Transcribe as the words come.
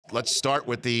let's start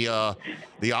with the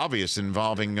obvious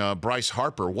involving Bryce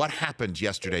Harper. What happened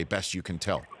yesterday, best you can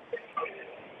tell?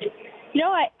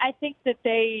 I think that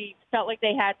they felt like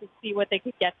they had to see what they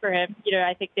could get for him.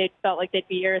 I think they felt like they'd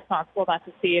be irresponsible not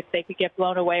to see if they could get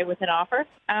blown away with an offer,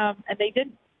 and they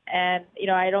didn't. And,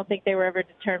 I don't think they were ever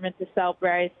determined to sell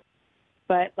Bryce.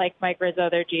 But like Mike Rizzo,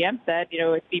 their GM, said,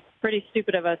 it'd be pretty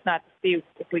stupid of us not to see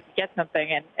if we could get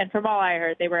something. And from all I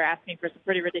heard, they were asking for some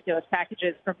pretty ridiculous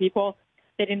packages from people.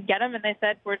 They didn't get them, and they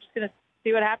said, we're just going to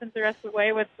see what happens the rest of the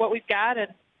way with what we've got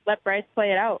and let Bryce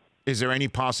play it out. Is there any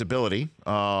possibility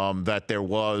that there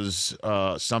was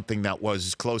something that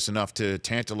was close enough to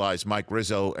tantalize Mike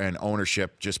Rizzo and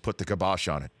ownership just put the kibosh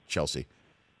on it, Chelsea?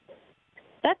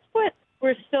 That's what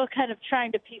we're still kind of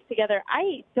trying to piece together.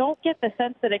 I don't get the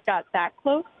sense that it got that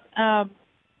close,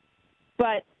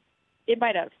 but it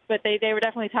might have. But they were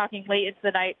definitely talking late into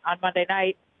the night on Monday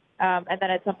night, and then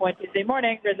at some point Tuesday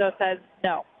morning, Rizzo says,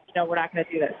 no, we're not going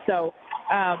to do this. So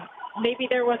maybe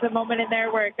there was a moment in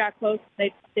there where it got close.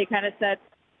 They kind of said,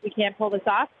 we can't pull this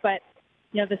off. But,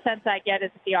 the sense I get is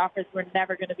that the offers were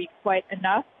never going to be quite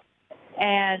enough.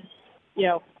 And,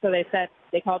 so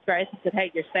they called Bryce and said,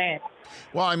 hey, you're staying.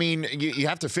 Well, I mean, you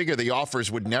have to figure the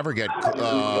offers would never get,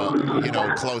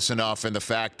 close enough. And the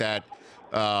fact that,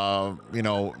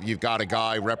 you've got a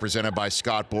guy represented by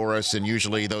Scott Boras, and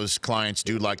usually those clients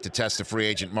do like to test the free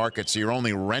agent market. So you're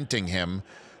only renting him.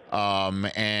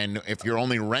 And if you're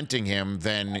only renting him,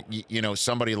 then,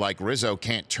 somebody like Rizzo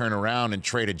can't turn around and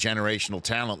trade a generational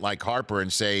talent like Harper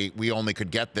and say, we only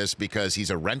could get this because he's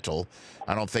a rental.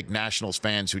 I don't think Nationals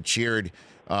fans who cheered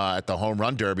at the home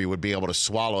run derby would be able to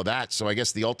swallow that. So I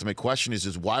guess the ultimate question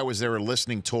is why was there a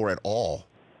listening tour at all,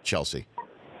 Chelsea?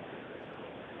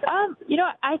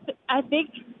 I think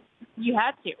you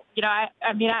had to. I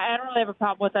don't really have a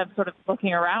problem with them sort of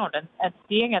looking around and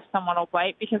seeing if someone will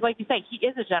bite, because, like you say, he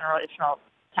is a generational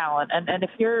talent. And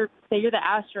if you're the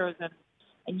Astros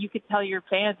and you could tell your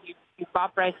fans you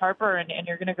bought Bryce Harper and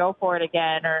you're going to go for it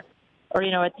again, or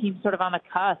a team sort of on the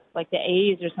cusp like the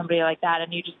A's or somebody like that,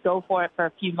 and you just go for it for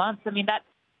a few months. I mean, that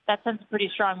sends a pretty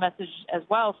strong message as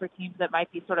well for teams that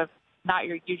might be sort of not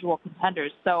your usual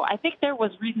contenders. So I think there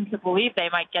was reason to believe they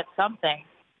might get something.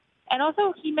 And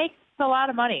also, he makes a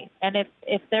lot of money. And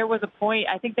if there was a point,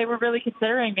 I think they were really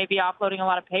considering maybe offloading a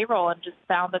lot of payroll and just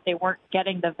found that they weren't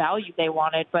getting the value they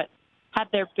wanted. But had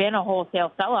there been a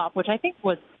wholesale sell-off, which I think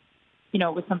was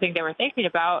something they were thinking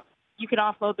about, you could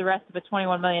offload the rest of a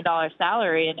 $21 million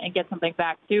salary and get something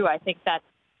back too. I think that's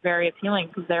very appealing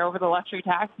because they're over the luxury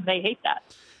tax and they hate that.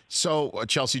 So,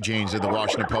 Chelsea Janes of the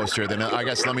Washington Post here. Then I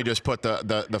guess let me just put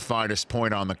the finest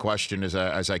point on the question as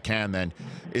I can then.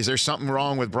 Is there something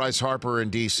wrong with Bryce Harper in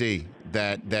D.C.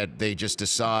 that they just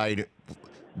decide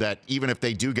that even if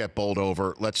they do get bowled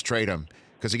over, let's trade him?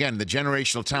 Because, again, the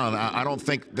generational talent, I don't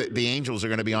think the Angels are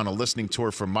going to be on a listening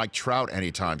tour for Mike Trout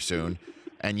anytime soon,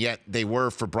 and yet they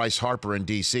were for Bryce Harper in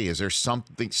D.C. Is there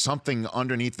something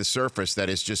underneath the surface that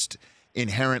is just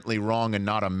inherently wrong and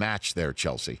not a match there,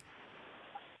 Chelsea?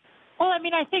 Well,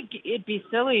 I think it'd be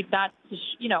silly not to,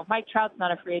 Mike Trout's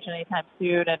not a free agent anytime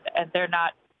soon, and they're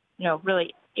not,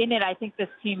 really in it. I think this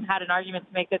team had an argument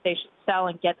to make that they should sell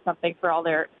and get something for all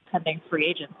their pending free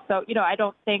agents. So, I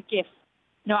don't think if,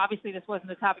 obviously this wasn't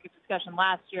the topic of discussion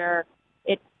last year.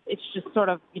 It's just sort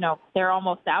of, they're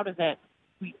almost out of it.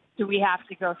 Do we have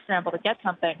to go scramble to get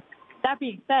something? That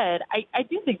being said, I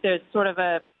do think there's sort of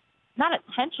not a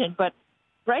tension, but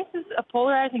Bryce is a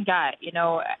polarizing guy.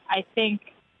 I think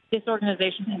this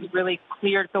organization has really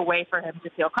cleared the way for him to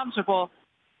feel comfortable,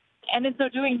 and in so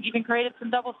doing, even created some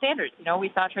double standards. We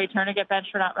saw Trey Turner get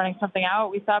benched for not running something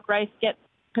out. We saw Bryce get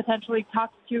potentially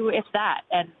talked to, if that.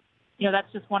 And, that's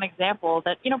just one example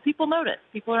that, people notice.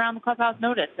 People around the clubhouse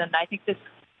notice. And I think this,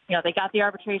 they got the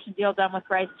arbitration deal done with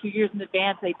Bryce 2 years in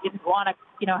advance. They didn't want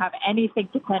to, have anything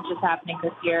contentious happening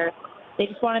this year. They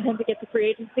just wanted him to get to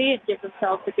free agency and give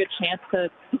themselves a good chance to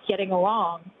getting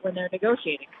along when they're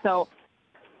negotiating. So,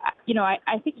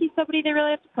 I think he's somebody they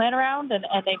really have to plan around and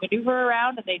they maneuver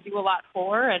around and they do a lot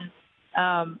for.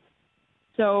 And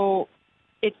so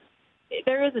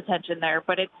there is a tension there,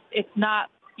 but it's not,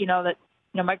 that,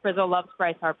 Mike Rizzo loves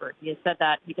Bryce Harper. He has said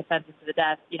that. He defends him to the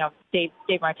death.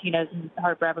 Dave Martinez and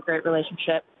Harper have a great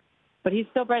relationship. But he's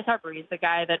still Bryce Harper. He's the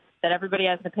guy that everybody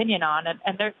has an opinion on.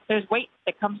 And there's weight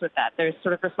that comes with that. There's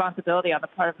sort of responsibility on the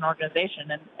part of an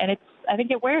organization. And I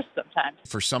think it wears sometimes.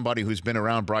 For somebody who's been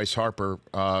around Bryce Harper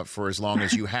for as long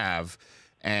as you have,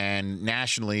 And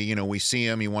nationally, you know, we see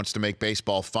him. He wants to make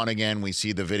baseball fun again. We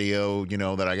see the video, you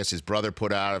know, that I guess his brother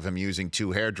put out of him using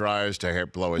 2 hair dryers to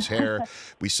blow his hair.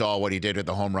 We saw what he did at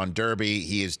the home run derby.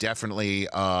 He is definitely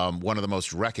one of the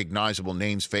most recognizable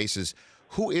names, faces.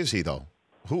 Who is he, though?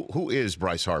 Who is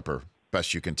Bryce Harper,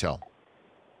 best you can tell?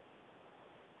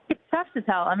 It's tough to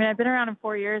tell. I mean, I've been around him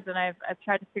 4 years, and I've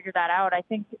tried to figure that out. I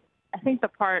think the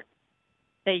part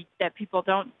that people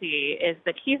don't see is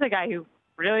that he's a guy who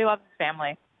really loves his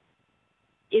family,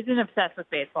 isn't obsessed with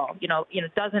baseball. He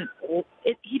doesn't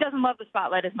love the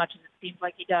spotlight as much as it seems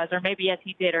like he does, or maybe as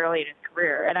he did early in his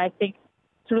career. And I think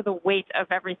sort of the weight of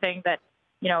everything that,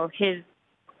 you know, his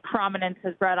prominence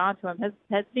has brought onto him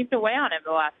has seemed to weigh on him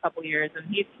the last couple of years. And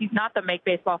he's not the make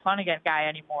baseball fun again guy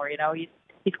anymore. You know,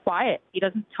 he's quiet. He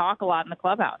doesn't talk a lot in the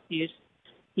clubhouse. He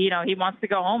wants to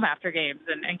go home after games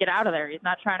and get out of there. He's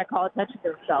not trying to call attention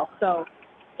to himself. So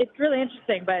it's really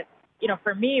interesting. But, you know,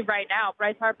 for me right now,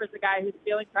 Bryce Harper is a guy who's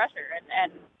feeling pressure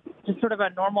and just sort of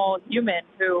a normal human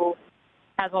who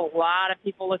has a lot of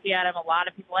people looking at him, a lot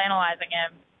of people analyzing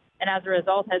him, and as a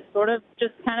result has sort of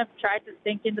just kind of tried to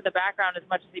sink into the background as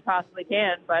much as he possibly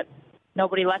can, but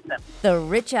nobody lets him. The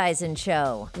Rich Eisen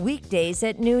Show, weekdays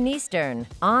at noon Eastern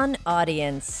on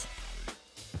Audience.